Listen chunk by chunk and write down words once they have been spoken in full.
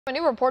A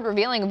new report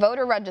revealing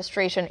voter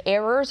registration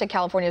errors at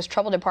California's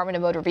Troubled Department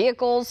of Motor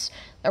Vehicles.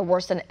 They're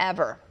worse than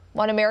ever.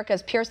 One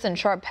America's Pearson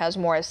has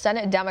more as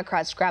Senate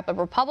Democrats scrap a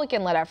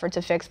Republican-led effort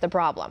to fix the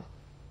problem.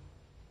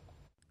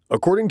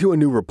 According to a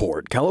new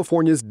report,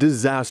 California's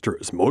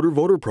disastrous motor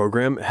voter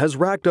program has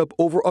racked up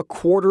over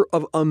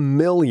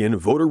 250,000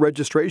 voter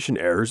registration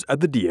errors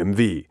at the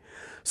DMV.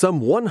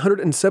 Some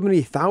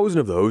 170,000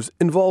 of those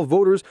involve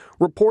voters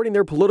reporting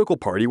their political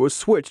party was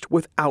switched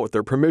without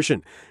their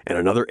permission, and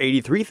another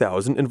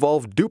 83,000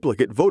 involve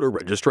duplicate voter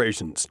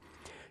registrations.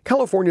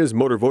 California's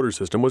motor voter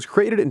system was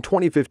created in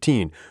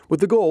 2015 with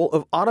the goal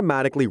of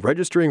automatically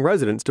registering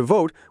residents to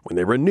vote when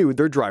they renewed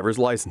their driver's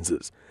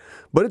licenses.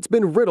 But it's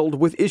been riddled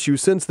with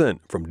issues since then,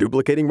 from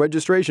duplicating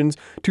registrations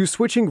to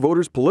switching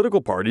voters'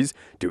 political parties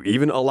to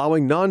even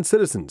allowing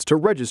non-citizens to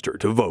register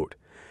to vote.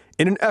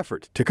 In an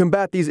effort to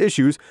combat these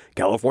issues,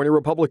 California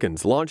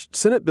Republicans launched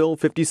Senate Bill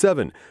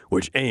 57,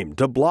 which aimed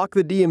to block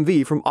the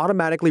DMV from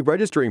automatically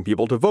registering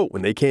people to vote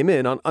when they came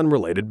in on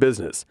unrelated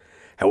business.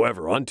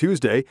 However, on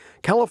Tuesday,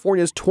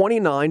 California's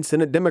 29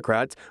 Senate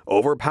Democrats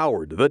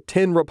overpowered the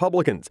 10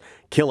 Republicans,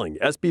 killing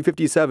SB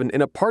 57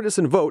 in a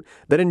partisan vote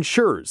that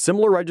ensures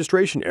similar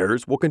registration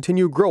errors will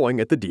continue growing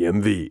at the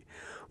DMV.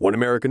 One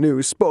America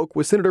News spoke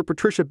with Senator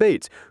Patricia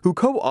Bates, who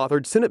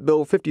co-authored Senate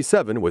Bill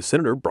 57 with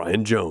Senator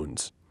Brian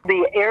Jones.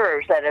 The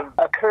errors that have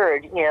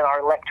occurred in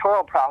our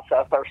electoral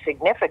process are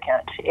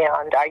significant,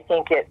 and I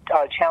think it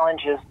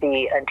challenges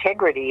the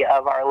integrity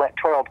of our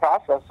electoral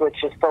process,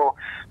 which is so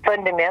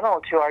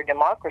fundamental to our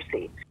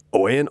democracy.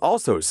 OAN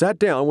also sat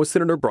down with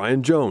Senator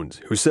Brian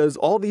Jones, who says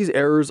all these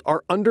errors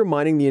are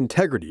undermining the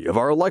integrity of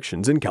our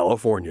elections in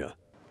California.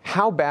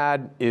 How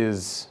bad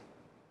is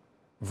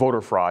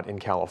voter fraud in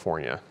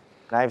California?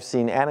 I've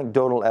seen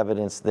anecdotal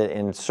evidence that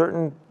in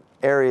certain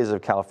areas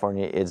of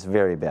California, it's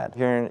very bad.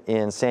 Here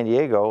in San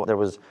Diego, there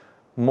was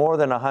more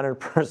than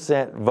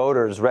 100%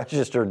 voters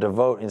registered to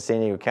vote in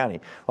San Diego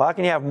County. Well, how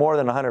can you have more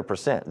than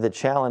 100%? The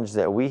challenge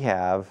that we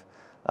have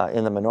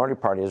in the minority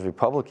party as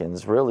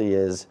Republicans really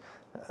is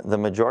the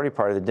majority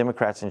party, the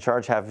Democrats in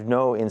charge, have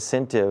no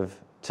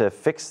incentive to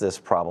fix this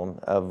problem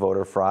of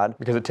voter fraud.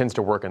 Because it tends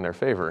to work in their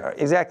favor.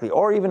 Exactly,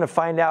 or even to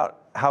find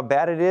out how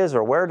bad it is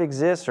or where it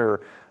exists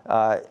or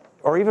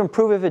even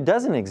prove if it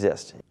doesn't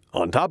exist.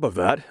 On top of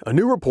that, a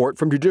new report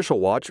from Judicial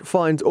Watch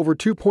finds over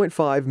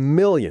 2.5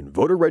 million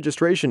voter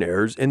registration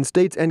errors in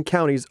states and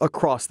counties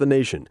across the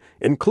nation,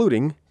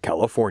 including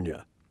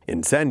California.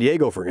 In San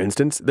Diego, for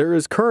instance, there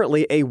is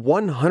currently a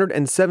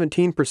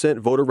 117%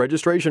 voter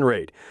registration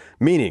rate,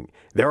 meaning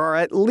there are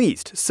at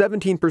least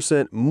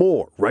 17%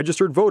 more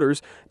registered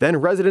voters than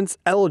residents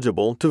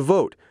eligible to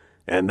vote.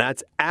 And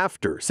that's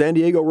after San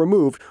Diego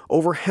removed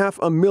over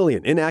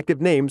 500,000 inactive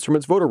names from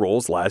its voter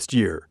rolls last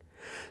year.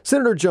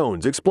 Senator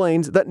Jones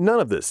explains that none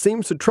of this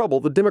seems to trouble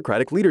the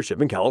Democratic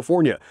leadership in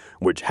California,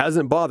 which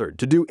hasn't bothered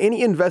to do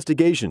any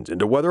investigations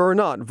into whether or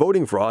not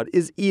voting fraud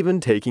is even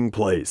taking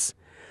place.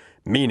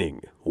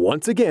 Meaning,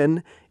 once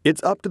again,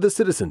 it's up to the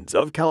citizens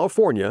of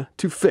California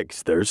to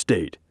fix their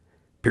state.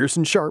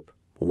 Pearson Sharp,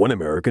 One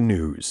America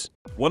News.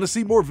 Want to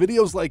see more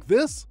videos like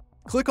this?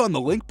 Click on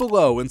the link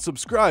below and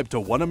subscribe to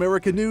One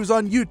America News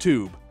on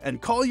YouTube,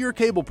 and call your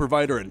cable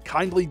provider and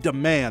kindly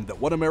demand that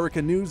One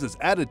America News is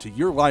added to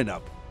your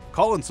lineup.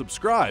 Call and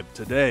subscribe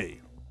today.